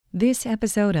This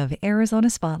episode of Arizona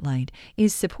Spotlight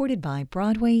is supported by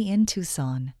Broadway in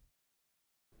Tucson.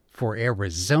 For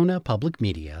Arizona Public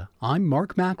Media, I'm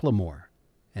Mark McLemore,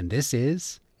 and this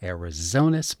is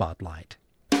Arizona Spotlight.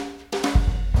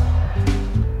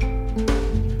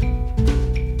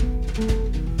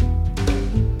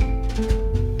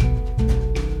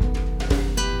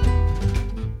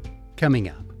 Coming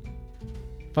up,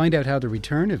 find out how the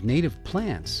return of native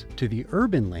plants to the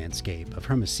urban landscape of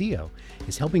Hermosillo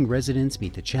is helping residents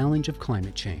meet the challenge of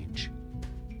climate change.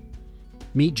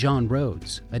 Meet John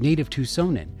Rhodes, a native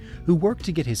Tucsonan who worked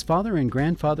to get his father and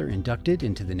grandfather inducted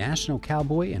into the National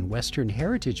Cowboy and Western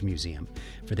Heritage Museum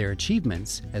for their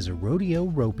achievements as a rodeo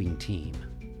roping team.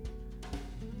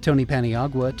 Tony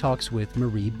Paniagua talks with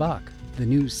Marie Buck, the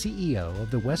new CEO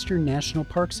of the Western National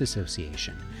Parks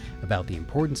Association, about the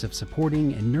importance of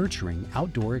supporting and nurturing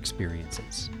outdoor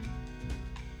experiences.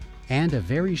 And a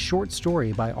very short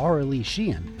story by Aurelie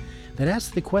Sheehan that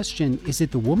asks the question, is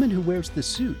it the woman who wears the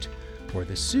suit or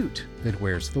the suit that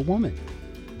wears the woman?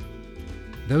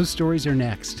 Those stories are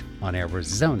next on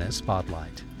Arizona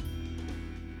Spotlight.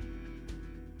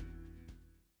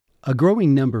 A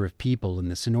growing number of people in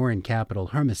the Sonoran capital,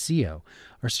 Hermosillo,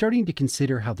 are starting to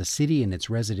consider how the city and its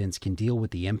residents can deal with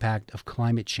the impact of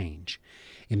climate change.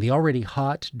 In the already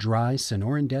hot, dry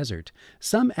Sonoran Desert,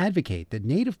 some advocate that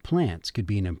native plants could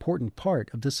be an important part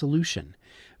of the solution.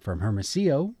 From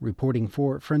Hermosillo, reporting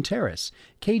for Fronteras,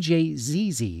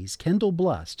 KJZZ's Kendall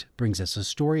Blust brings us a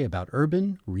story about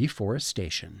urban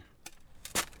reforestation.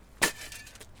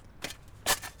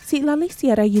 Citlali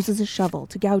Sierra uses a shovel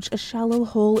to gouge a shallow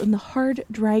hole in the hard,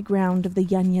 dry ground of the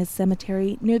Yanez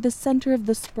Cemetery near the center of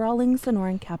the sprawling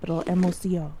Sonoran capital,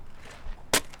 Hermosillo.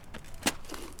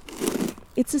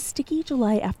 It's a sticky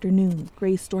July afternoon,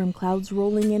 gray storm clouds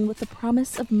rolling in with the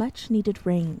promise of much-needed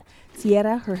rain.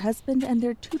 Sierra, her husband, and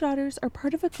their 2 daughters are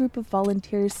part of a group of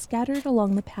volunteers scattered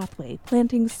along the pathway,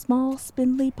 planting small,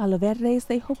 spindly palo verdes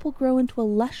they hope will grow into a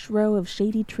lush row of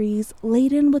shady trees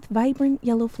laden with vibrant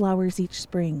yellow flowers each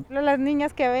spring.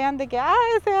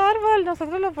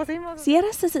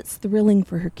 Sierra says it's thrilling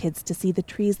for her kids to see the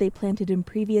trees they planted in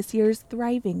previous years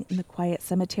thriving in the quiet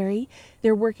cemetery.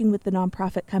 They're working with the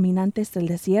nonprofit Caminantes del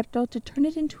Desierto to turn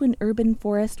it into an urban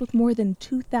forest with more than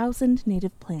 2,000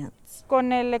 native plants. She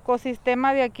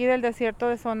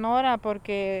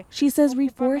says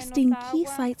reforesting key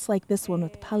sites like this one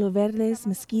with palo verdes,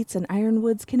 mesquites, and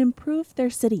ironwoods can improve their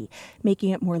city, making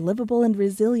it more livable and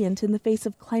resilient in the face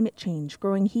of climate change,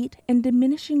 growing heat, and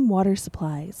diminishing water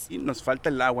supplies.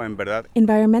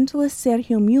 Environmentalist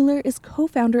Sergio Mueller is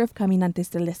co-founder of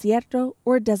Caminantes del Desierto,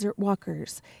 or Desert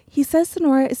Walkers. He says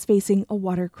Sonora is facing a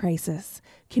water crisis.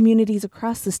 Communities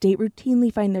across the state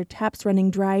routinely find their taps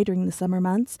running dry during the summer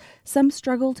months. Some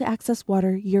struggle to access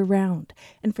water year-round.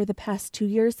 And for the past 2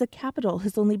 years, the capital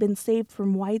has only been saved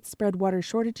from widespread water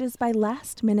shortages by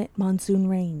last-minute monsoon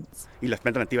rains. Native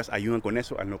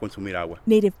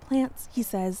plants, he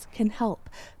says, can help,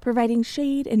 providing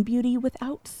shade and beauty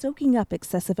without soaking up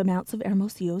excessive amounts of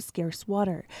Hermosillo's scarce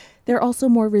water. They're also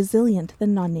more resilient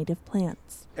than non-native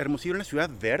plants.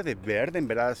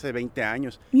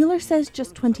 Mueller says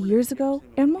just 20 years ago,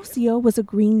 Hermosillo was a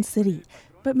green city.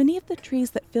 But many of the trees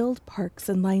that filled parks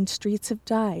and lined streets have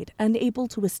died, unable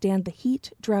to withstand the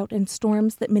heat, drought, and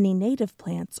storms that many native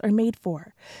plants are made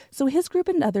for. So his group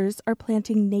and others are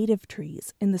planting native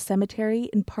trees in the cemetery,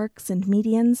 in parks and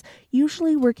medians,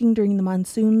 usually working during the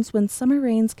monsoons when summer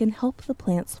rains can help the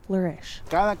plants flourish.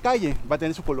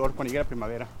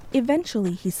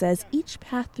 Eventually, he says, each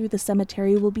path through the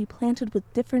cemetery will be planted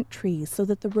with different trees so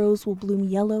that the rows will bloom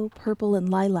yellow, purple, and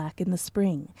lilac in the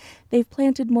spring. They've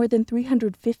planted more than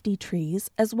 350 trees,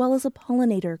 as well as a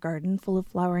pollinator garden full of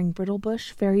flowering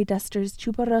brittlebush, fairy dusters,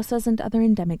 tuberosas, and other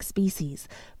endemic species.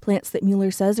 Plants that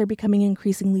Mueller says are becoming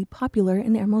increasingly popular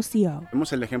in Hermosillo.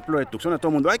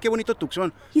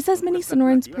 He says many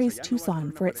Sonorans praise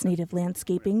Tucson for its native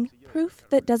landscaping, proof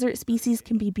that desert species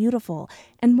can be beautiful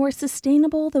and more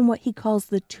sustainable than what he calls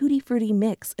the tutti-frutti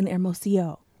mix in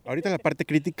Hermosillo. The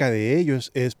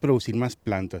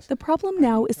problem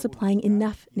now is supplying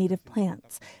enough native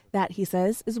plants. That, he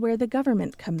says, is where the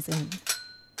government comes in.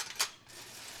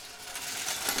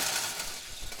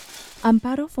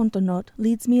 Amparo Fontenot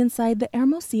leads me inside the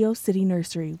Hermosillo City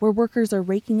Nursery, where workers are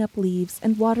raking up leaves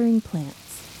and watering plants.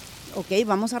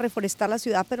 Vamos a reforestar la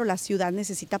ciudad, pero la ciudad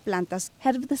necesita plantas.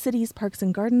 Head of the city's Parks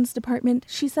and Gardens Department,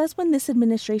 she says when this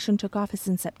administration took office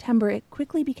in September, it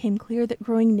quickly became clear that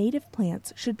growing native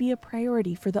plants should be a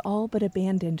priority for the all but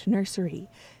abandoned nursery.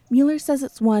 Mueller says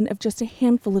it's one of just a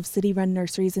handful of city-run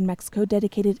nurseries in Mexico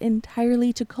dedicated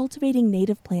entirely to cultivating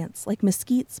native plants like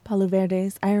mesquites, palo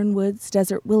verdes, ironwoods,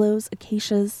 desert willows,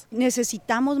 acacias.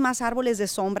 Necesitamos más árboles de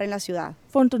sombra en la ciudad.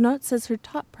 Fontenot says her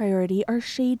top priority are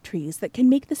shade trees that can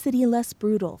make the city less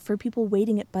brutal for people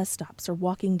waiting at bus stops or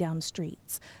walking down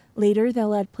streets. Later,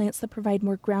 they'll add plants that provide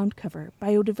more ground cover,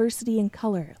 biodiversity, and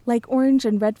color, like orange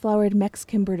and red-flowered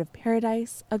Mexican bird of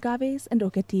paradise, agaves, and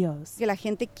ocotillos. Que la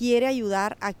gente quiere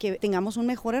ayudar a que tengamos un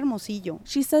mejor Hermosillo.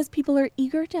 She says people are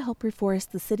eager to help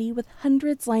reforest the city, with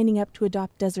hundreds lining up to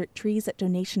adopt desert trees at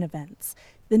donation events.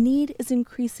 The need is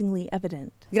increasingly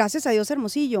evident. Gracias a Dios,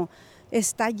 Hermosillo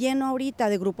está lleno ahorita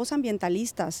de grupos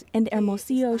ambientalistas. And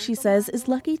Hermosillo, she says, is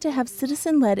lucky to have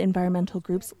citizen-led environmental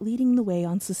groups leading the way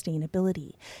on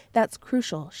sustainability. That's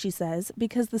crucial, she says,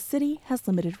 because the city has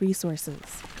limited resources.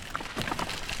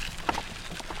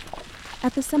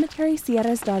 At the cemetery,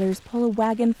 Sierra's daughters pull a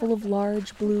wagon full of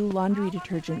large blue laundry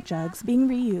detergent jugs being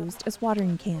reused as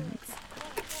watering cans.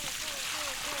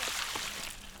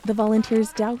 The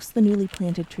volunteers douse the newly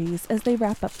planted trees as they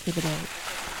wrap up for the day.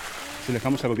 Like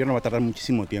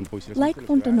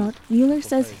Fontenot, Mueller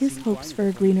says his hopes for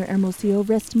a greener Hermosillo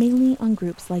rest mainly on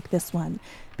groups like this one,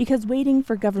 because waiting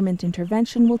for government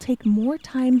intervention will take more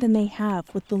time than they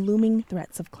have with the looming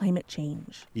threats of climate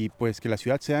change. And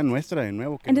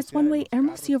it's one way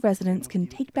Hermosillo residents can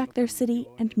take back their city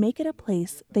and make it a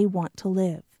place they want to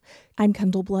live. I'm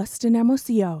Kendall Blust in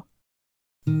Hermosillo.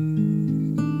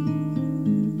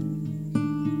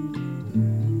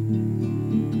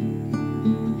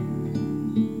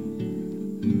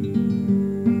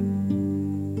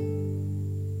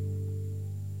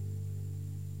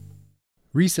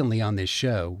 Recently on this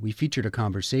show, we featured a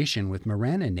conversation with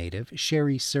Marana native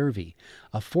Sherry Servey,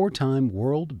 a 4-time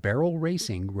world barrel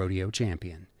racing rodeo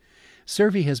champion.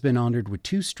 Servey has been honored with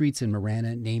 2 streets in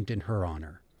Marana named in her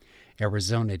honor.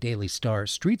 Arizona Daily Star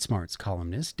Street Smarts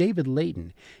columnist David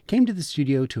Layton came to the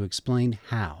studio to explain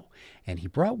how, and he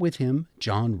brought with him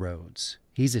John Rhodes.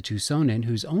 He's a Tucsonan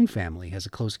whose own family has a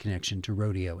close connection to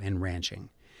rodeo and ranching.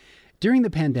 During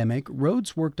the pandemic,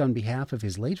 Rhodes worked on behalf of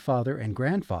his late father and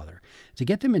grandfather to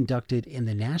get them inducted in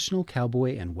the National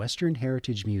Cowboy and Western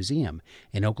Heritage Museum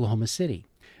in Oklahoma City.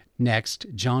 Next,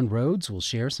 John Rhodes will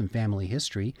share some family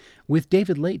history with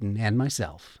David Layton and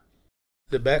myself.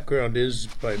 The background is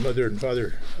my mother and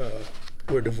father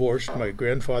were divorced. My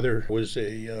grandfather was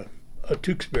a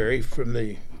Tewksbury from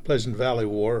the Pleasant Valley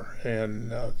War,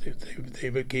 and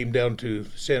they came down to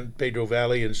San Pedro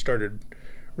Valley and started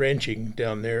ranching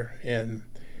down there. And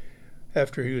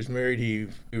after he was married, he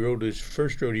rode his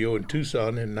first rodeo in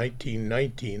Tucson in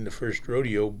 1919, the first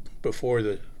rodeo before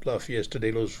the La Fiesta de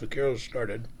los Vaqueros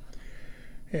started.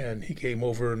 And he came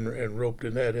over and roped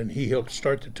in that, and he helped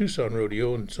start the Tucson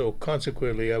rodeo. And so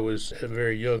consequently, I was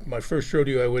very young. My first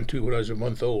rodeo I went to when I was a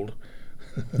month old.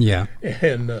 Yeah.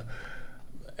 And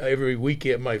every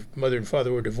weekend, my mother and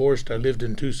father were divorced. I lived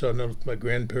in Tucson with my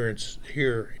grandparents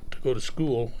here to go to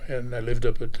school, and I lived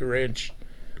up at the ranch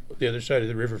the other side of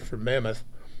the river from Mammoth.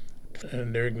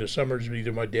 And during the summers,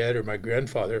 either my dad or my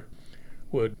grandfather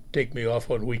would take me off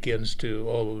on weekends to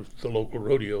all of the local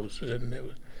rodeos. And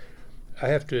I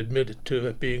have to admit to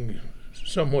it being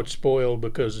somewhat spoiled,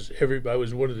 because I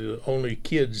was one of the only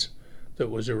kids that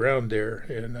was around there,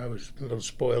 and I was a little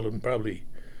spoiled and probably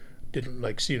didn't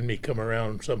like seeing me come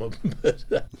around, some of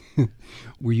them.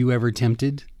 Were you ever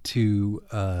tempted to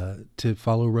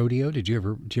follow rodeo? Did you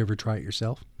ever try it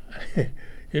yourself?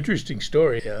 Interesting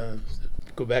story.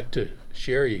 Go back to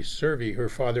Sherry Servey, her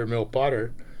father Mel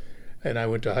Potter, and I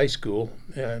went to high school.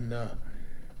 And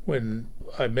when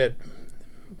I met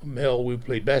Mel, we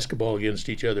played basketball against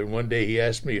each other. And one day he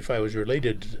asked me if I was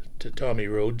related to Tommy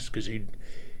Rhodes, because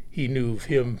he knew of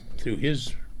him through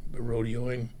his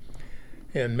rodeoing.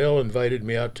 And Mel invited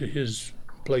me out to his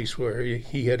place where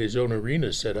he had his own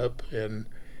arena set up, and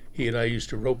he and I used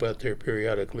to rope out there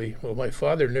periodically. Well, my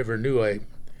father never knew I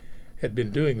had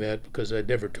been doing that, because I'd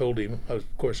never told him. Of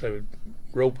course, I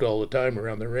roped all the time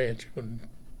around the ranch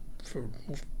for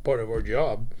part of our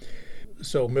job.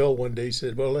 So Mel one day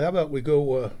said, well, how about we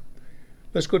go,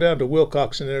 let's go down to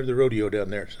Wilcox and enter the rodeo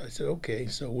down there. So I said, okay.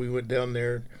 So we went down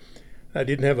there. I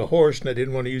didn't have a horse, and I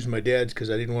didn't want to use my dad's because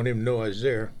I didn't want him to know I was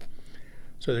there.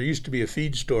 So there used to be a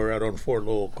feed store out on Fort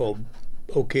Lowell called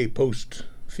OK Post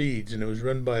Feeds, and it was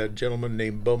run by a gentleman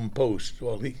named Bum Post.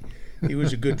 Well, he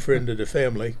was a good friend of the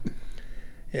family.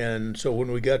 And so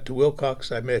when we got to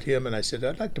Wilcox, I met him, and I said,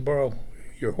 I'd like to borrow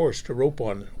your horse to rope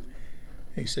on.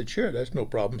 He said, sure, that's no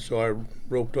problem. So I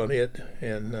roped on it,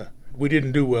 and we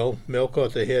didn't do well. Mel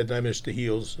caught the head, and I missed the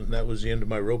heels, and that was the end of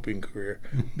my roping career,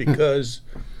 because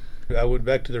I went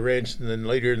back to the ranch, and then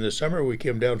later in the summer we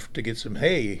came down to get some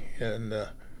hay. And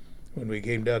when we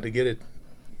came down to get it,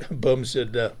 Bum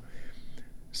said,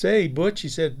 "Say, Butch," he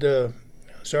said,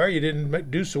 "sorry you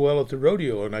didn't do so well at the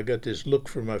rodeo." And I got this look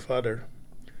from my father.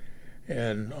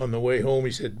 And on the way home,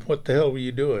 he said, "What the hell were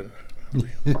you doing?"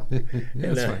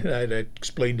 And I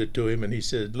explained it to him, and he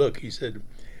said, "Look," he said,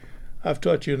 "I've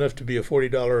taught you enough to be a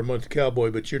 $40 a month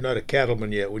cowboy, but you're not a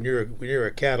cattleman yet. When you're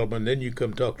a cattleman, then you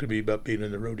come talk to me about being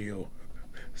in the rodeo."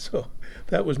 So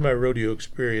that was my rodeo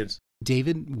experience.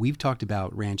 David, we've talked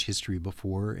about ranch history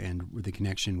before and the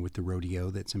connection with the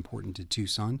rodeo that's important to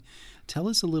Tucson. Tell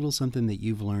us a little something that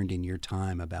you've learned in your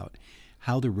time about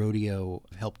how the rodeo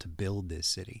helped to build this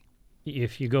city.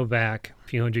 If you go back a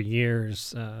few hundred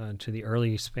years to the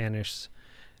early Spanish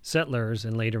settlers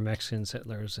and later Mexican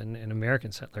settlers and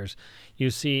American settlers,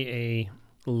 you see a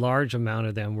large amount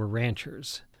of them were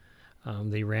ranchers.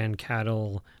 They ran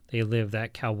cattle. They lived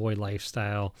that cowboy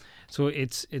lifestyle. So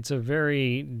it's a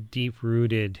very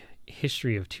deep-rooted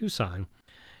history of Tucson,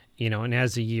 and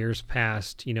as the years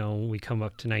passed, we come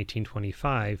up to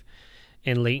 1925,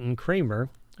 and Leighton Kramer,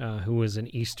 who was an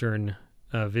Eastern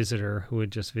visitor who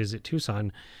would just visit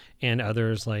Tucson, and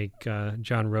others like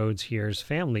John Rhodes here's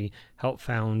family helped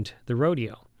found the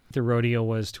rodeo. The rodeo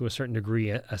was to a certain degree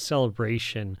a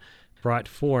celebration brought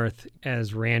forth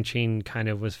as ranching kind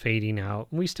of was fading out.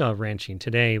 We still have ranching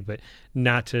today, but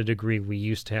not to the degree we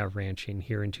used to have ranching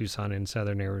here in Tucson and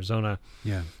southern Arizona.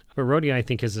 Yeah. But rodeo, I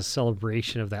think, is a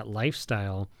celebration of that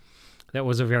lifestyle that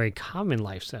was a very common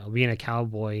lifestyle. Being a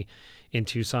cowboy in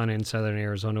Tucson and southern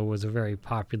Arizona was a very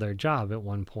popular job at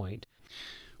one point.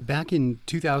 Back in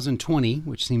 2020,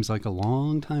 which seems like a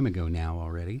long time ago now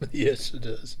already. Yes, it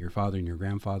does. Your father and your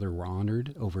grandfather were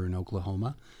honored over in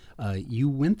Oklahoma. You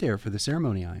went there for the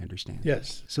ceremony, I understand.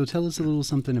 Yes. So tell us a little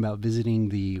something about visiting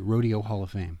the Rodeo Hall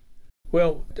of Fame.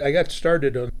 Well, I got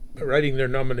started on writing their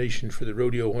nomination for the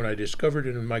rodeo when I discovered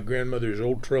in my grandmother's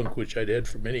old trunk, which I'd had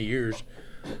for many years,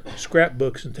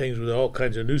 scrapbooks and things with all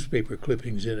kinds of newspaper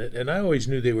clippings in it. And I always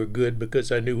knew they were good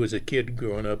because I knew as a kid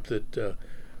growing up that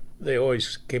they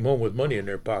always came home with money in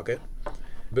their pocket.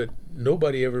 But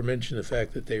nobody ever mentioned the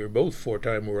fact that they were both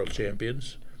four-time world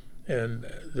champions and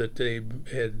that they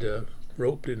had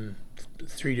roped in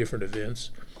 3 different events.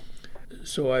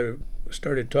 So I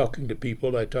started talking to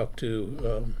people. I talked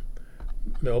to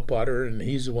Mel Potter, and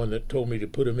he's the one that told me to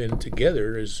put them in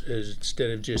together as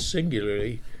instead of just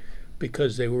singularly,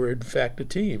 because they were in fact a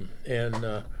team.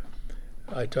 And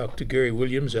I talked to Gary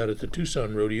Williams out at the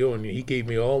Tucson Rodeo, and he gave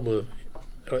me all the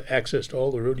access to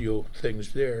all the rodeo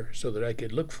things there so that I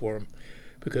could look for them,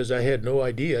 because I had no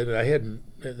idea. And I hadn't,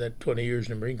 in that 20 years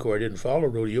in the Marine Corps, I didn't follow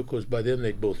rodeo because by then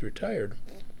they'd both retired.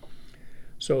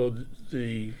 So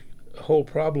the whole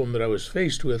problem that I was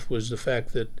faced with was the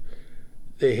fact that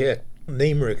they had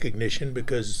name recognition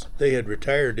because they had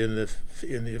retired in the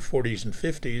 40s and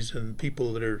 50s, and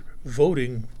people that are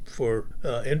voting for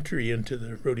entry into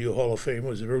the Rodeo Hall of Fame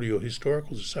was the Rodeo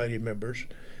Historical Society members.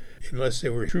 Unless they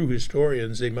were true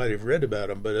historians, they might have read about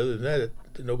them, but other than that,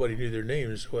 nobody knew their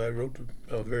names. So I wrote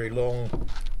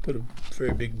put a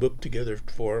very big book together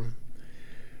for them.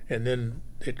 And then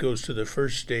it goes to the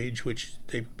first stage, which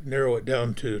they narrow it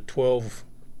down to 12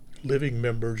 living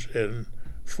members and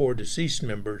 4 deceased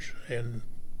members. And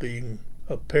being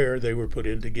a pair, they were put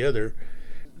in together.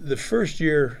 The first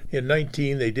year in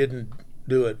 19, they didn't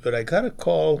do it, but I got a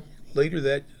call later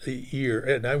that year,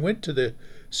 and I went to the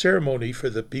ceremony for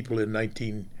the people in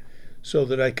 19 so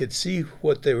that I could see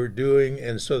what they were doing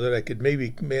and so that I could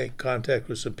maybe make contact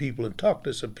with some people and talk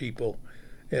to some people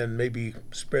and maybe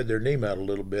spread their name out a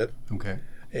little bit. Okay.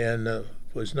 And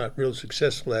was not real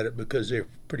successful at it because they're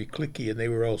pretty cliquey and they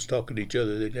were always talking to each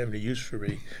other. They didn't have any use for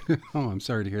me. Oh, I'm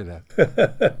sorry to hear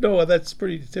that. No, that's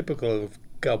pretty typical of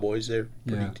cowboys. They're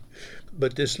pretty. Yeah.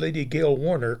 But this lady, Gail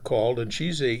Warner, called, and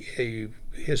she's a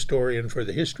historian for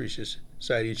the History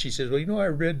Society. And she says, well, I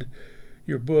read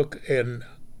your book, and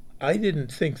I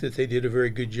didn't think that they did a very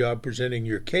good job presenting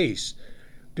your case.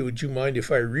 Would you mind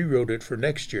if I rewrote it for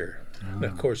next year? And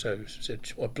of course, I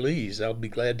said, well, please, I'll be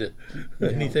glad to,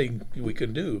 anything we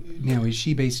can do. Now, is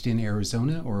she based in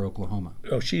Arizona or Oklahoma?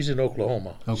 Oh, she's in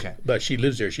Oklahoma. Okay. But she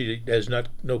lives there. She has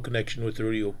no connection with the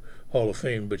Rodeo Hall of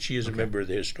Fame, but she is a member of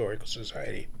the Historical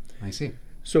Society. I see.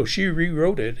 So she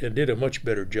rewrote it and did a much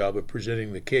better job of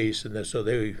presenting the case, and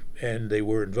they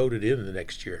were voted in the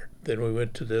next year. Then we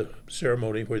went to the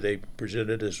ceremony where they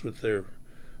presented us with the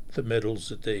medals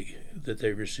that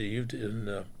they received, and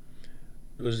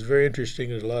it was very interesting.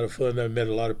 It was a lot of fun. I met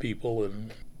a lot of people, and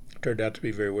it turned out to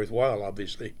be very worthwhile,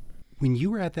 obviously. When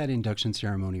you were at that induction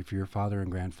ceremony for your father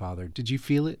and grandfather, did you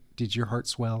feel it? Did your heart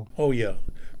swell? Oh yeah,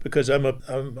 because I'm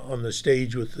on the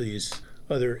stage with these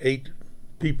other 8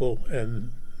 people,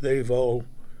 and they've all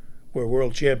were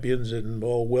world champions and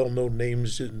all well-known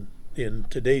names in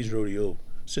today's rodeo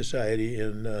society,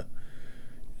 and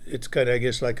it's kind of, I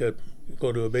guess, like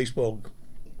go to a baseball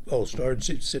all-star and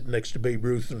sit next to Babe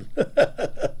Ruth and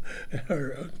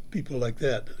or people like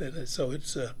that. And so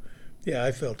it's yeah,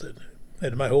 I felt it,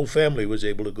 and my whole family was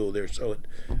able to go there, so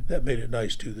that made it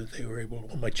nice too that they were able,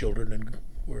 my children, and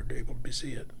were able to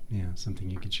see it. Yeah,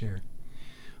 something you could share.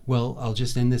 Well, I'll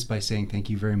just end this by saying thank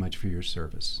you very much for your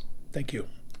service. Thank you.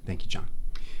 Thank you, John.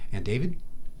 And David,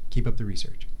 keep up the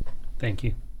research. Thank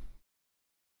you.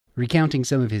 Recounting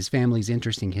some of his family's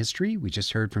interesting history, we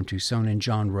just heard from Tucsonan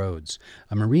John Rhodes,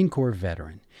 a Marine Corps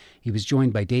veteran. He was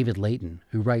joined by David Layton,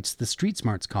 who writes the Street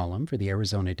Smarts column for the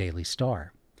Arizona Daily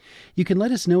Star. You can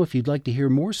let us know if you'd like to hear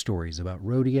more stories about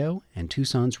rodeo and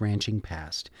Tucson's ranching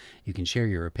past. You can share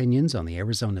your opinions on the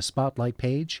Arizona Spotlight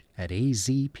page at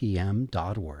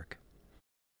azpm.org.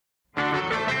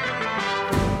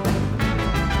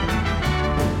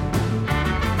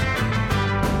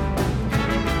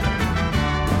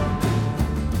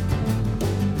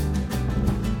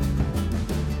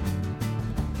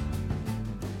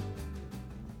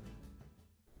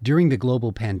 During the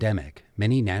global pandemic,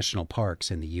 many national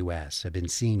parks in the U.S. have been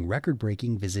seeing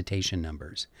record-breaking visitation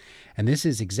numbers, and this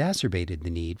has exacerbated the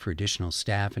need for additional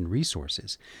staff and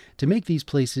resources to make these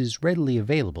places readily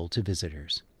available to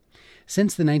visitors.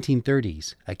 Since the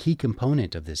 1930s, a key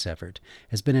component of this effort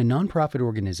has been a nonprofit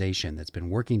organization that's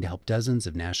been working to help dozens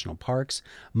of national parks,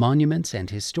 monuments, and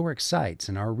historic sites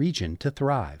in our region to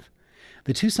thrive.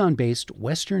 The Tucson-based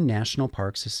Western National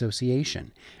Parks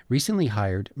Association recently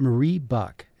hired Marie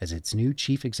Buck as its new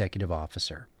chief executive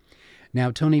officer. Now,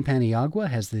 Tony Paniagua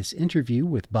has this interview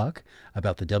with Buck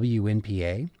about the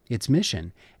WNPA, its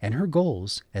mission, and her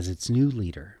goals as its new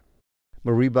leader.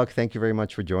 Marie Buck, thank you very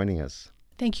much for joining us.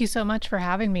 Thank you so much for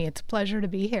having me. It's a pleasure to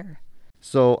be here.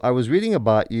 So I was reading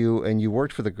about you, and you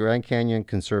worked for the Grand Canyon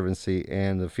Conservancy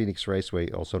and the Phoenix Raceway,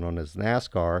 also known as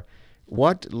NASCAR.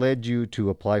 What led you to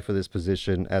apply for this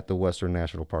position at the Western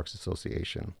National Parks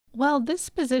Association? Well, this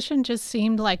position just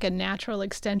seemed like a natural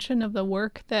extension of the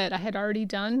work that I had already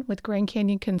done with Grand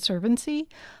Canyon Conservancy.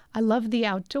 I love the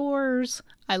outdoors.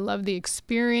 I love the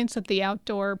experience that the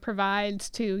outdoor provides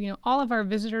to, all of our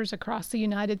visitors across the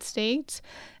United States,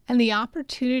 and the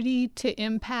opportunity to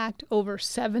impact over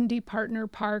 70 partner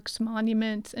parks,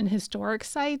 monuments, and historic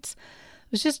sites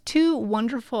was just too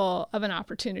wonderful of an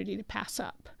opportunity to pass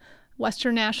up.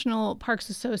 Western National Parks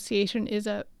Association is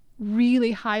a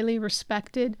really highly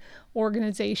respected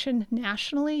organization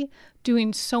nationally,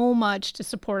 doing so much to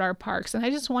support our parks. And I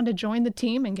just wanted to join the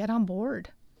team and get on board.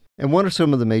 And what are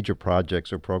some of the major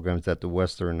projects or programs that the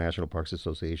Western National Parks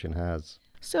Association has?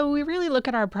 So we really look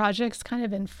at our projects kind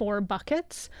of in 4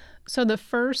 buckets. So the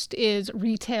first is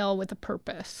retail with a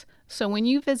purpose. So when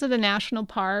you visit a national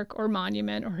park or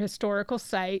monument or historical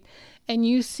site and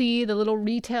you see the little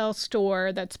retail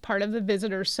store that's part of the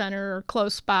visitor center or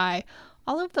close by,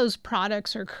 all of those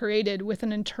products are created with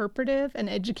an interpretive and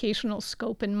educational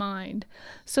scope in mind.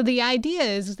 So the idea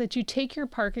is that you take your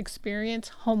park experience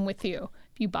home with you.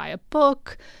 If you buy a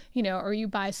book, or you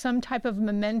buy some type of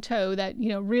memento that,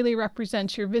 really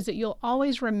represents your visit, you'll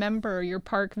always remember your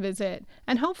park visit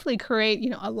and hopefully create,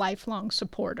 a lifelong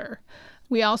supporter.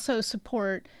 We also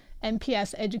support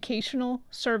NPS educational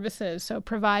services, so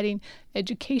providing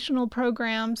educational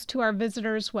programs to our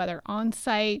visitors, whether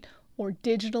on-site or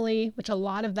digitally, which a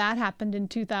lot of that happened in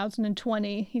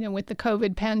 2020, with the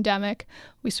COVID pandemic.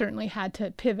 We certainly had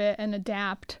to pivot and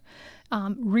adapt.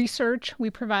 Research, we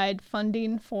provide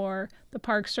funding for the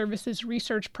Park Service's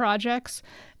research projects,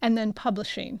 and then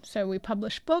publishing. So we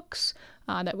publish books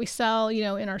that we sell,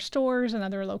 in our stores and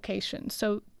other locations.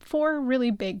 So 4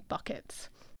 really big buckets.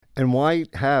 And why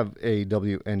have a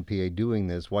WNPA doing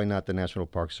this? Why not the National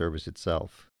Park Service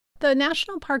itself? The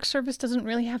National Park Service doesn't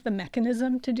really have the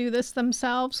mechanism to do this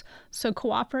themselves, so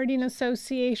cooperating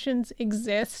associations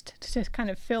exist to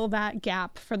kind of fill that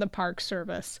gap for the Park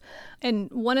Service. And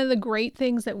one of the great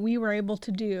things that we were able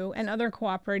to do, and other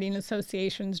cooperating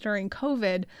associations during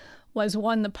COVID, was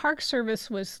one, the Park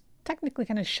Service was technically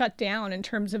kind of shut down in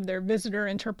terms of their visitor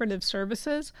interpretive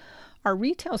services. Our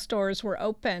retail stores were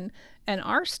open, and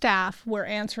our staff were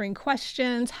answering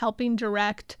questions, helping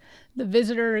direct the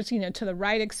visitors, to the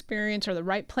right experience or the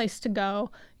right place to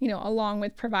go, along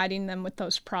with providing them with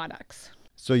those products.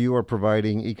 So you are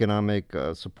providing economic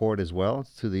support as well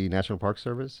to the National Park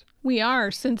Service? We are.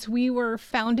 Since we were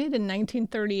founded in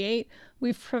 1938,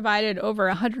 we've provided over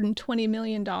 $120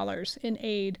 million in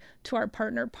aid to our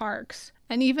partner parks.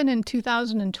 And even in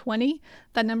 2020,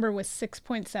 that number was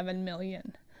 $6.7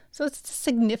 million. So it's a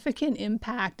significant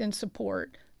impact and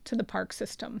support to the park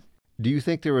system. Do you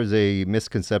think there is a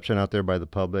misconception out there by the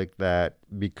public that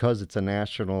because it's a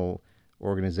national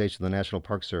organization, the National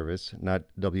Park Service, not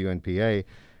WNPA,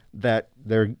 that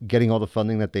they're getting all the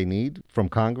funding that they need from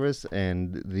Congress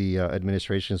and the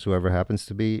administrations, whoever happens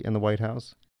to be in the White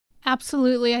House?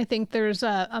 Absolutely. I think there's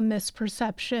a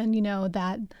misperception,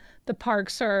 that the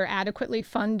parks are adequately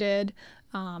funded.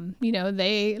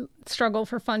 They struggle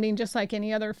for funding just like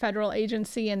any other federal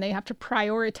agency, and they have to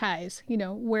prioritize,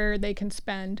 where they can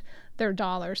spend their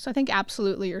dollars. So I think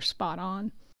absolutely you're spot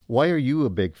on. Why are you a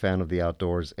big fan of the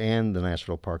outdoors and the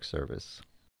National Park Service?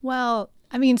 Well,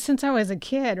 since I was a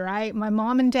kid, right? My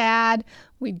mom and dad,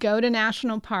 we'd go to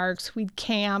national parks, we'd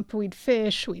camp, we'd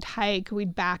fish, we'd hike,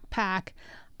 we'd backpack.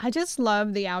 I just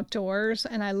love the outdoors,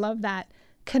 and I love that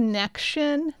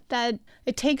connection that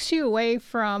it takes you away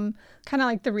from kind of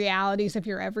like the realities of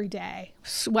your everyday,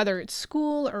 whether it's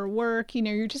school or work.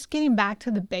 You're just getting back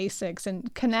to the basics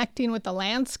and connecting with the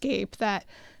landscape that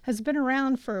has been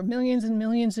around for millions and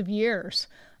millions of years.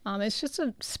 It's just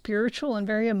a spiritual and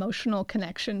very emotional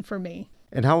connection for me.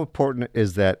 And how important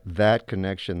is that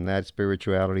connection, that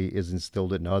spirituality is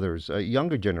instilled in others,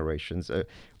 younger generations?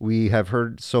 We have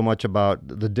heard so much about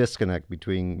the disconnect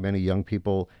between many young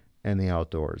people and the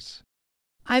outdoors.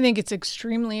 I think it's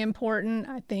extremely important.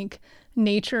 I think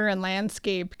nature and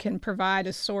landscape can provide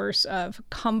a source of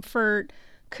comfort,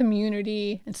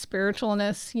 community, and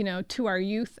spiritualness, to our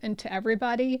youth and to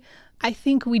everybody. I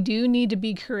think we do need to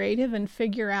be creative and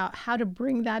figure out how to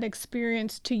bring that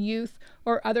experience to youth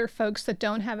or other folks that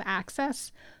don't have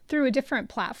access through a different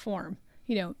platform.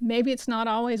 Maybe it's not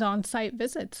always on-site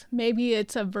visits. Maybe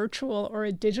it's a virtual or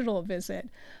a digital visit.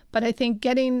 But I think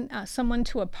getting someone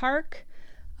to a park,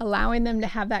 allowing them to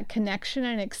have that connection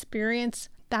and experience,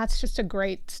 that's just a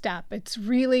great step. It's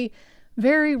really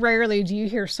very rarely do you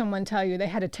hear someone tell you they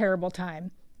had a terrible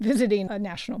time visiting a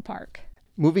national park.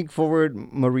 Moving forward,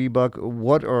 Marie Buck,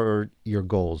 what are your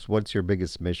goals? What's your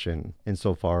biggest mission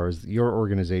insofar as your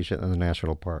organization and the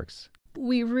national parks?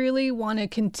 We really want to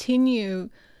continue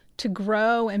to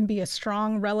grow and be a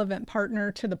strong, relevant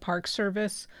partner to the Park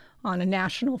Service on a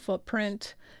national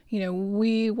footprint.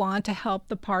 We want to help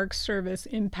the Park Service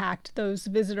impact those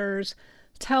visitors,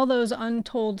 tell those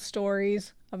untold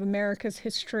stories of America's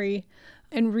history,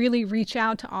 and really reach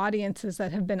out to audiences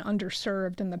that have been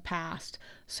underserved in the past.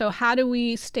 So how do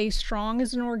we stay strong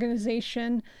as an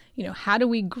organization? How do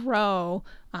we grow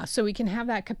so we can have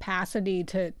that capacity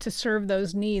to serve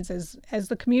those needs as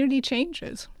the community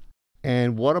changes?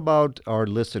 And what about our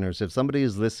listeners? If somebody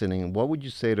is listening, what would you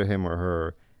say to him or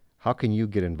her? How can you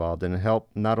get involved and help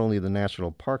not only the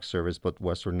National Park Service, but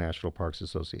Western National Parks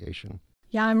Association?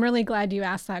 Yeah, I'm really glad you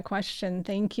asked that question.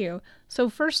 Thank you. So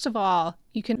first of all,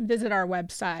 you can visit our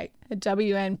website at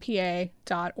WNPA.org.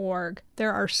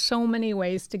 There are so many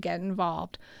ways to get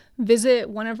involved. Visit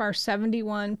one of our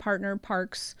 71 partner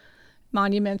parks,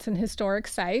 monuments, and historic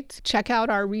sites. Check out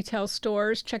our retail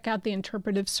stores. Check out the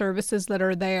interpretive services that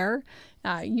are there.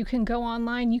 You can go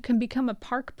online. You can become a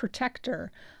park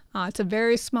protector. It's a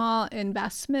very small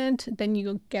investment. Then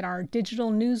you get our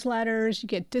digital newsletters, you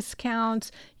get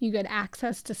discounts, you get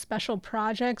access to special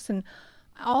projects, and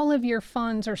all of your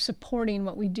funds are supporting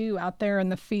what we do out there in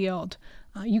the field.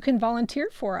 You can volunteer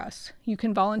for us. You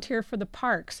can volunteer for the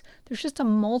parks. There's just a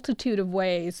multitude of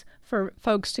ways for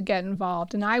folks to get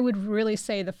involved. And I would really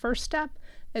say the first step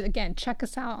is, again, check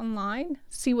us out online,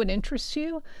 see what interests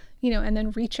you, and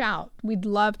then reach out. We'd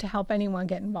love to help anyone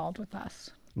get involved with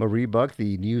us. Marie Buck,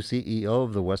 the new CEO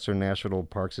of the Western National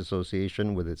Parks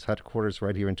Association with its headquarters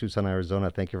right here in Tucson, Arizona.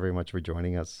 Thank you very much for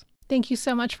joining us. Thank you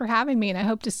so much for having me, and I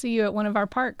hope to see you at one of our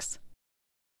parks.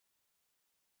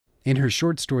 In her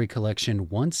short story collection,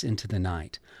 Once Into the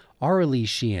Night, Aurelie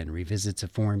Sheehan revisits a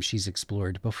form she's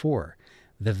explored before,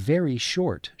 the very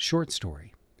short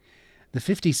story. The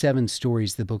 57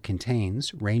 stories the book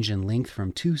contains range in length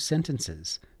from 2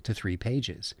 sentences to 3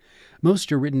 pages.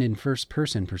 Most are written in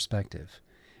first-person perspective.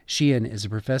 Sheehan is a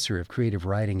professor of creative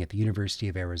writing at the University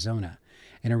of Arizona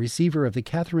and a receiver of the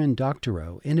Catherine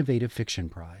Doctorow Innovative Fiction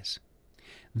Prize.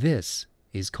 This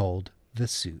is called The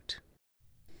Suit.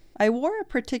 I wore a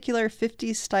particular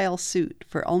 50s-style suit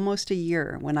for almost a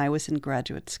year when I was in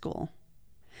graduate school.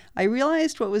 I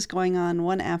realized what was going on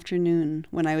one afternoon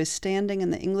when I was standing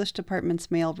in the English department's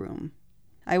mailroom.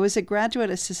 I was a graduate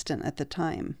assistant at the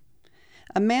time.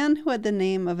 A man who had the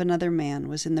name of another man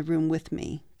was in the room with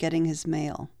me, getting his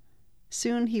mail.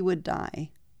 Soon he would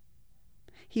die.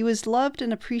 He was loved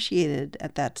and appreciated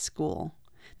at that school,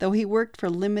 though he worked for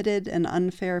limited and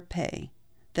unfair pay,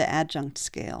 the adjunct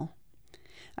scale.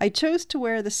 I chose to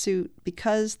wear the suit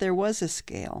because there was a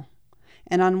scale,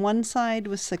 and on one side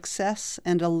was success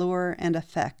and allure and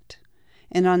effect,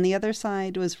 and on the other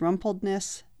side was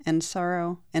rumpledness and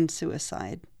sorrow and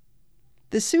suicide.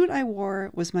 The suit I wore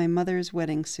was my mother's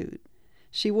wedding suit.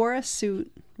 She wore a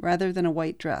suit rather than a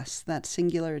white dress that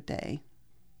singular day.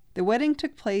 The wedding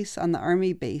took place on the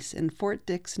Army base in Fort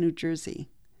Dix, New Jersey,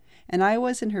 and I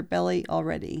was in her belly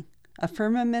already, a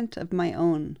firmament of my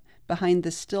own behind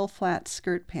the still flat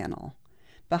skirt panel,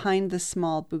 behind the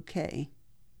small bouquet.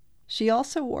 She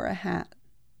also wore a hat.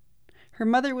 Her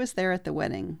mother was there at the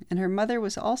wedding, and her mother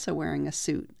was also wearing a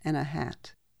suit and a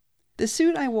hat. The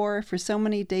suit I wore for so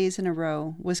many days in a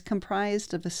row was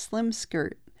comprised of a slim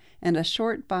skirt and a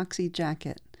short boxy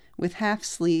jacket with half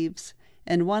sleeves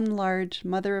and one large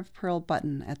mother-of-pearl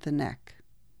button at the neck.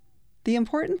 The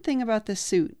important thing about the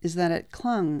suit is that it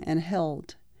clung and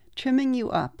held, trimming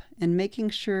you up and making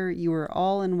sure you were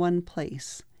all in one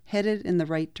place, headed in the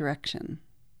right direction.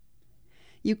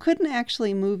 You couldn't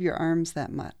actually move your arms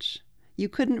that much. You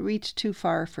couldn't reach too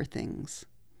far for things.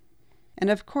 And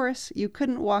of course, you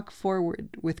couldn't walk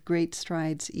forward with great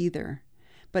strides either,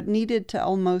 but needed to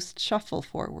almost shuffle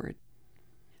forward.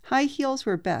 High heels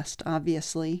were best,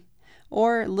 obviously,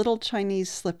 or little Chinese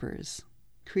slippers,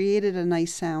 created a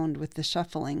nice sound with the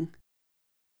shuffling.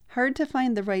 Hard to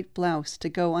find the right blouse to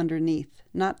go underneath,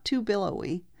 not too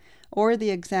billowy, or the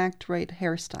exact right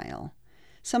hairstyle,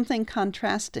 something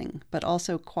contrasting but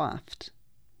also coiffed.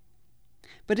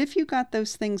 But if you got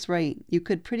those things right, you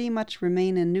could pretty much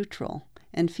remain in neutral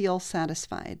and feel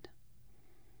satisfied.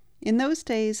 In those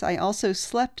days, I also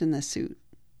slept in the suit,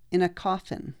 in a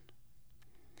coffin.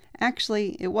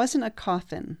 Actually, it wasn't a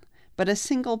coffin, but a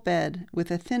single bed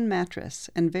with a thin mattress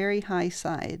and very high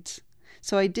sides,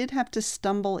 so I did have to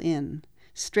stumble in,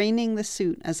 straining the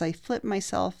suit as I flipped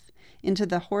myself into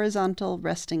the horizontal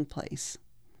resting place.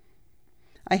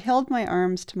 I held my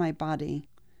arms to my body.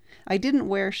 I didn't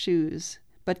wear shoes,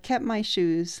 but kept my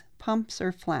shoes, pumps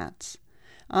or flats,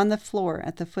 on the floor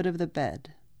at the foot of the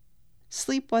bed.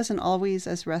 Sleep wasn't always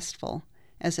as restful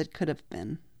as it could have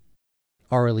been.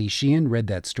 Aurelie Sheehan read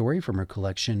that story from her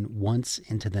collection Once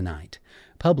into the Night,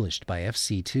 published by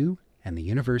FC2 and the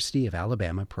University of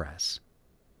Alabama Press.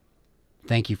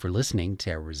 Thank you for listening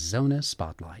to Arizona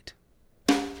Spotlight.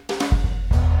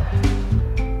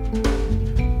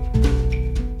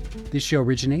 This show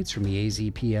originates from the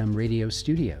AZPM radio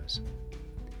studios.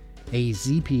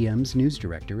 AZPM's news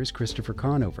director is Christopher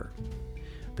Conover.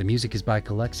 The music is by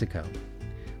Calexico.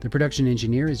 The production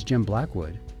engineer is Jim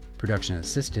Blackwood. Production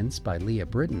assistance by Leah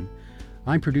Britton.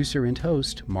 I'm producer and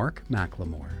host Mark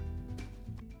McLemore.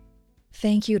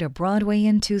 Thank you to Broadway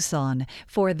in Tucson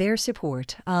for their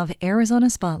support of Arizona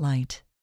Spotlight.